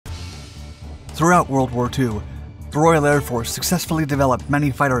Throughout World War II, the Royal Air Force successfully developed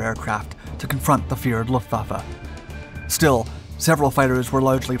many fighter aircraft to confront the feared Luftwaffe. Still, several fighters were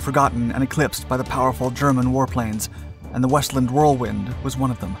largely forgotten and eclipsed by the powerful German warplanes, and the Westland Whirlwind was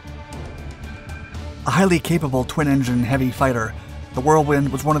one of them. A highly capable twin-engine heavy fighter, the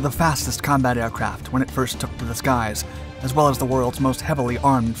Whirlwind was one of the fastest combat aircraft when it first took to the skies, as well as the world's most heavily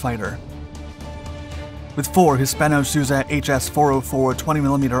armed fighter. With 4 Hispano-Suiza HS.404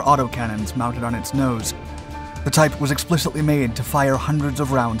 20mm autocannons mounted on its nose, the type was explicitly made to fire hundreds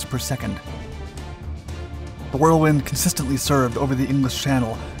of rounds per second. The Whirlwind consistently served over the English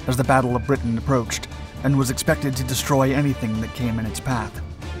Channel as the Battle of Britain approached, and was expected to destroy anything that came in its path.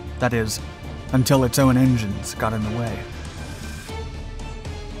 That is, until its own engines got in the way.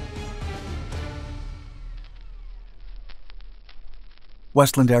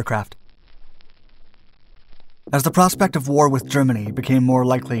 Westland aircraft. As the prospect of war with Germany became more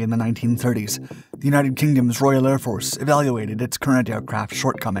likely in the 1930s, the United Kingdom's Royal Air Force evaluated its current aircraft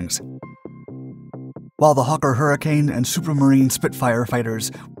shortcomings. While the Hawker Hurricane and Supermarine Spitfire fighters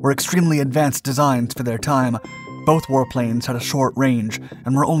were extremely advanced designs for their time, both warplanes had a short range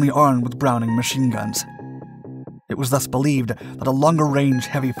and were only armed with Browning machine guns. It was thus believed that a longer-range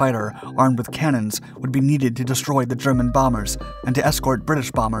heavy fighter armed with cannons would be needed to destroy the German bombers and to escort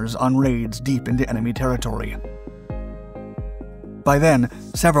British bombers on raids deep into enemy territory. By then,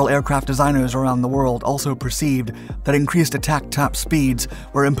 several aircraft designers around the world also perceived that increased attack top speeds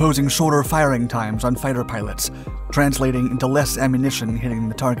were imposing shorter firing times on fighter pilots, translating into less ammunition hitting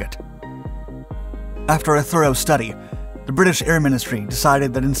the target. After a thorough study, the British Air Ministry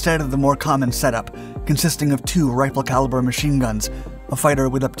decided that instead of the more common setup, consisting of 2 rifle-caliber machine guns, a fighter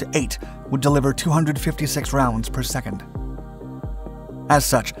with up to 8 would deliver 256 rounds per second. As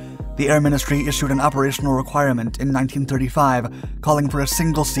such, the Air Ministry issued an operational requirement in 1935 calling for a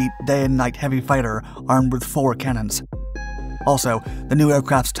single-seat day and night heavy fighter armed with 4 cannons. Also, the new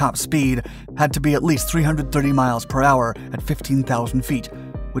aircraft's top speed had to be at least 330 miles per hour at 15,000 feet,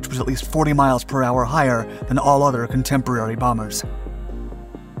 which was at least 40 miles per hour higher than all other contemporary bombers.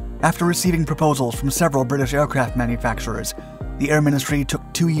 After receiving proposals from several British aircraft manufacturers, the Air Ministry took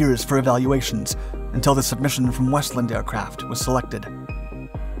 2 years for evaluations until the submission from Westland Aircraft was selected.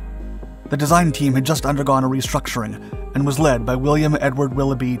 The design team had just undergone a restructuring and was led by William Edward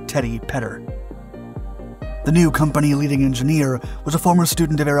Willoughby Teddy Petter. The new company leading engineer was a former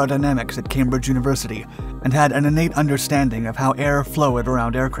student of aerodynamics at Cambridge University and had an innate understanding of how air flowed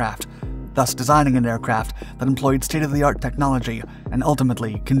around aircraft, thus designing an aircraft that employed state-of-the-art technology and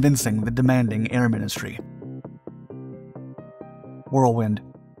ultimately convincing the demanding Air Ministry. Whirlwind.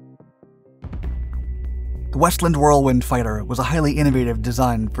 The Westland Whirlwind fighter was a highly innovative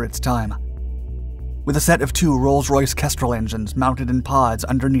design for its time. With a set of 2 Rolls-Royce Kestrel engines mounted in pods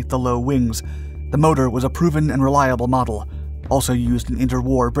underneath the low wings, the motor was a proven and reliable model, also used in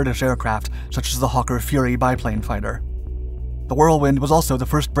interwar British aircraft such as the Hawker Fury biplane fighter. The Whirlwind was also the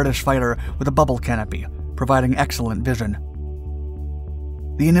first British fighter with a bubble canopy, providing excellent vision.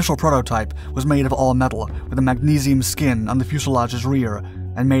 The initial prototype was made of all metal with a magnesium skin on the fuselage's rear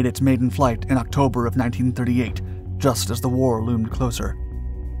and made its maiden flight in October of 1938, just as the war loomed closer.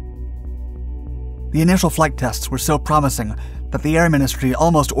 The initial flight tests were so promising that the Air Ministry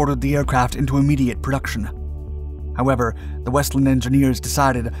almost ordered the aircraft into immediate production. However, the Westland engineers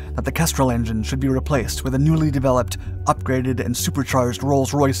decided that the Kestrel engine should be replaced with a newly developed, upgraded and supercharged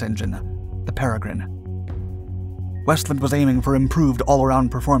Rolls-Royce engine, the Peregrine. Westland was aiming for improved all-around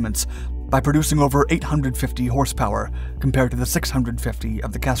performance by producing over 850 horsepower compared to the 650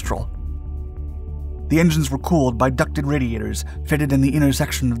 of the Kestrel. The engines were cooled by ducted radiators fitted in the inner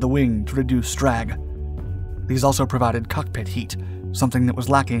section of the wing to reduce drag. These also provided cockpit heat, something that was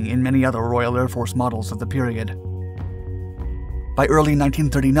lacking in many other Royal Air Force models of the period. By early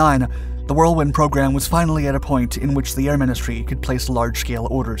 1939, the Whirlwind program was finally at a point in which the Air Ministry could place large-scale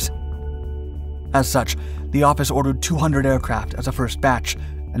orders. As such, the office ordered 200 aircraft as a first batch,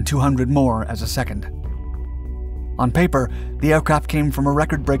 and 200 more as a second. On paper, the aircraft came from a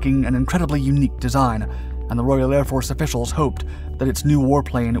record-breaking and incredibly unique design, and the Royal Air Force officials hoped that its new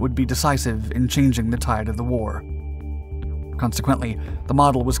warplane would be decisive in changing the tide of the war. Consequently, the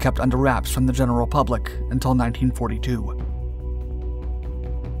model was kept under wraps from the general public until 1942.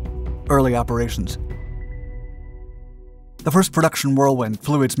 Early operations. The first production Whirlwind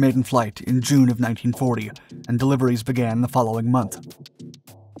flew its maiden flight in June of 1940, and deliveries began the following month.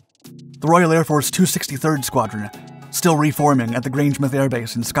 The Royal Air Force 263rd Squadron, still reforming at the Grangemouth Air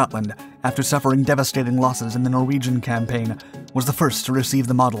Base in Scotland after suffering devastating losses in the Norwegian campaign, was the first to receive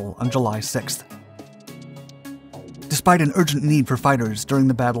the model on July 6th. Despite an urgent need for fighters during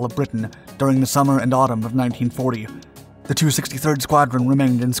the Battle of Britain during the summer and autumn of 1940, the 263rd Squadron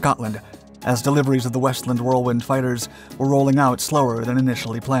remained in Scotland, as deliveries of the Westland Whirlwind fighters were rolling out slower than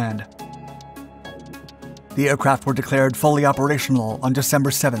initially planned. The aircraft were declared fully operational on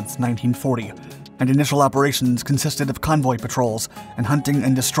December 7, 1940, and initial operations consisted of convoy patrols and hunting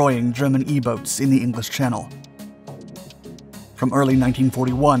and destroying German E-boats in the English Channel. From early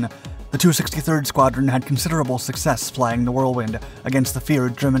 1941, the 263rd Squadron had considerable success flying the Whirlwind against the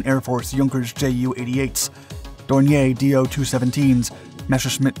feared German Air Force Junkers Ju-88s, Dornier Do-217s,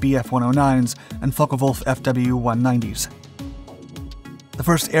 Messerschmitt Bf-109s, and Focke-Wulf FW-190s. The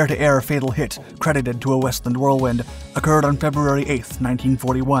first air-to-air fatal hit credited to a Westland Whirlwind occurred on February 8,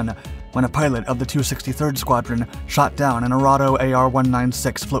 1941, when a pilot of the 263rd Squadron shot down an Arado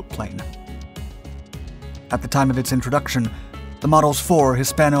AR-196 floatplane. At the time of its introduction, the model's 4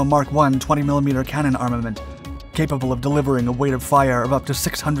 Hispano Mark I 20mm cannon armament, capable of delivering a weight of fire of up to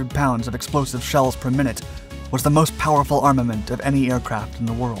 600 pounds of explosive shells per minute, was the most powerful armament of any aircraft in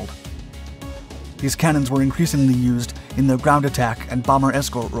the world. These cannons were increasingly used in their ground attack and bomber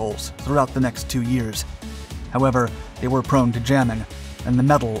escort roles throughout the next 2 years. However, they were prone to jamming, and the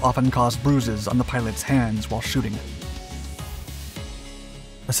metal often caused bruises on the pilot's hands while shooting.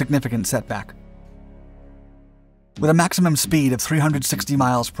 A significant setback. With a maximum speed of 360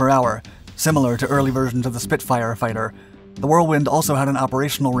 miles per hour, similar to early versions of the Spitfire fighter, the Whirlwind also had an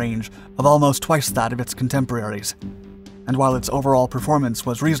operational range of almost twice that of its contemporaries. And while its overall performance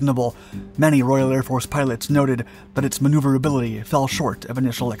was reasonable, many Royal Air Force pilots noted that its maneuverability fell short of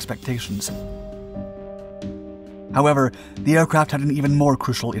initial expectations. However, the aircraft had an even more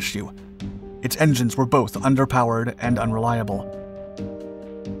crucial issue. Its engines were both underpowered and unreliable.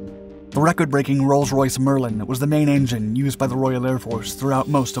 The record-breaking Rolls-Royce Merlin was the main engine used by the Royal Air Force throughout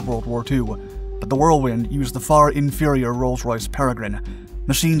most of World War II, but the Whirlwind used the far inferior Rolls-Royce Peregrine,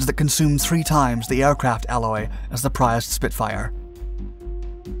 machines that consumed 3 times the aircraft alloy as the prized Spitfire.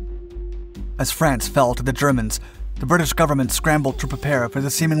 As France fell to the Germans, the British government scrambled to prepare for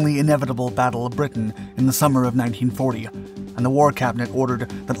the seemingly inevitable Battle of Britain in the summer of 1940, and the War Cabinet ordered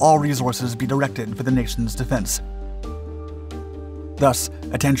that all resources be directed for the nation's defense. Thus,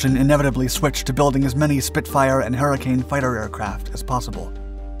 attention inevitably switched to building as many Spitfire and Hurricane fighter aircraft as possible.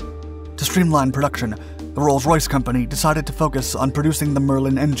 To streamline production, the Rolls-Royce company decided to focus on producing the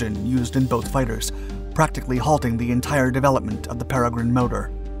Merlin engine used in both fighters, practically halting the entire development of the Peregrine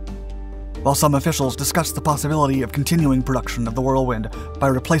motor. While some officials discussed the possibility of continuing production of the Whirlwind by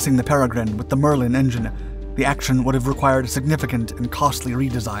replacing the Peregrine with the Merlin engine, the action would have required a significant and costly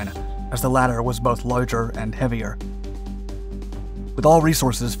redesign, as the latter was both larger and heavier. With all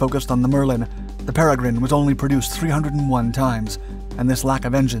resources focused on the Merlin, the Peregrine was only produced 301 times, and this lack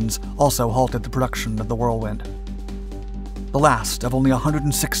of engines also halted the production of the Whirlwind. The last of only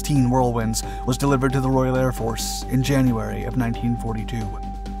 116 Whirlwinds was delivered to the Royal Air Force in January of 1942.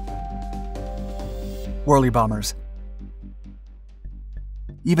 Whirly bombers.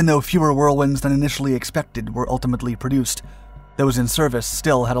 Even though fewer Whirlwinds than initially expected were ultimately produced, those in service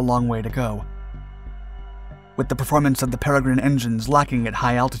still had a long way to go. With the performance of the Peregrine engines lacking at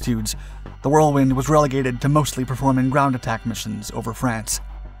high altitudes, the Whirlwind was relegated to mostly performing ground attack missions over France.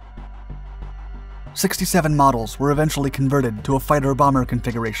 67 models were eventually converted to a fighter-bomber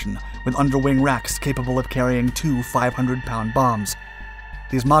configuration with underwing racks capable of carrying 2 500-pound bombs.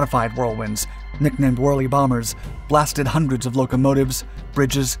 These modified Whirlwinds, nicknamed Whirly bombers, blasted hundreds of locomotives,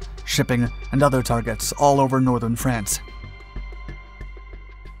 bridges, shipping, and other targets all over northern France.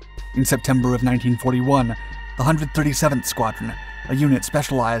 In September of 1941, the 137th Squadron, a unit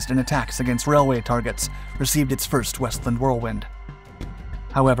specialized in attacks against railway targets, received its first Westland Whirlwind.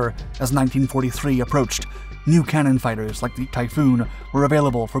 However, as 1943 approached, new cannon fighters like the Typhoon were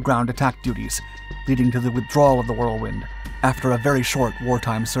available for ground attack duties, leading to the withdrawal of the Whirlwind after a very short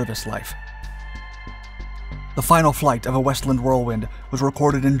wartime service life. The final flight of a Westland Whirlwind was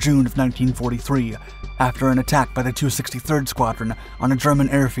recorded in June of 1943, after an attack by the 263rd Squadron on a German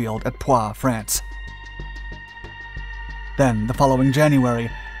airfield at Poix, France. Then, the following January,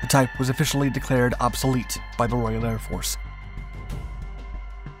 the type was officially declared obsolete by the Royal Air Force.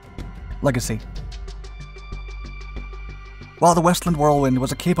 Legacy. While the Westland Whirlwind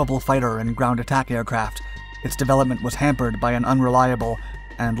was a capable fighter and ground attack aircraft, its development was hampered by an unreliable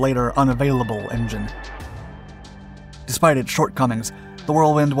and later unavailable engine. Despite its shortcomings, the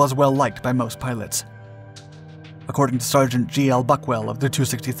Whirlwind was well liked by most pilots. According to Sergeant G.L. Buckwell of the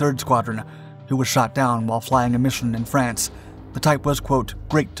 263rd Squadron, who was shot down while flying a mission in France, the type was, quote,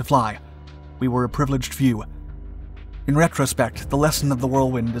 "great to fly. We were a privileged few." In retrospect, the lesson of the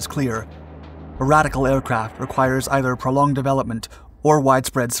Whirlwind is clear. a radical aircraft requires either prolonged development or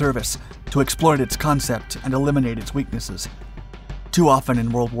widespread service to exploit its concept and eliminate its weaknesses. Too often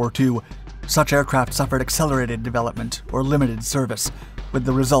in World War II, such aircraft suffered accelerated development or limited service, with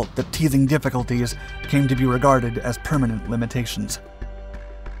the result that teething difficulties came to be regarded as permanent limitations.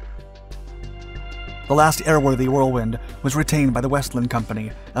 The last airworthy Whirlwind was retained by the Westland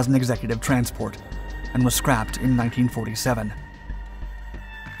Company as an executive transport, and was scrapped in 1947.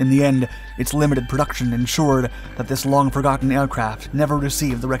 In the end, its limited production ensured that this long-forgotten aircraft never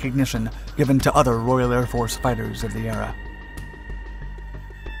received the recognition given to other Royal Air Force fighters of the era.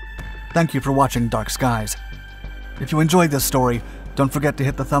 Thank you for watching Dark Skies. If you enjoyed this story, don't forget to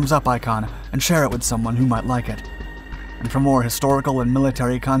hit the thumbs up icon and share it with someone who might like it. And for more historical and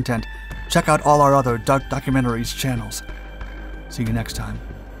military content, check out all our other Dark Documentaries channels. See you next time.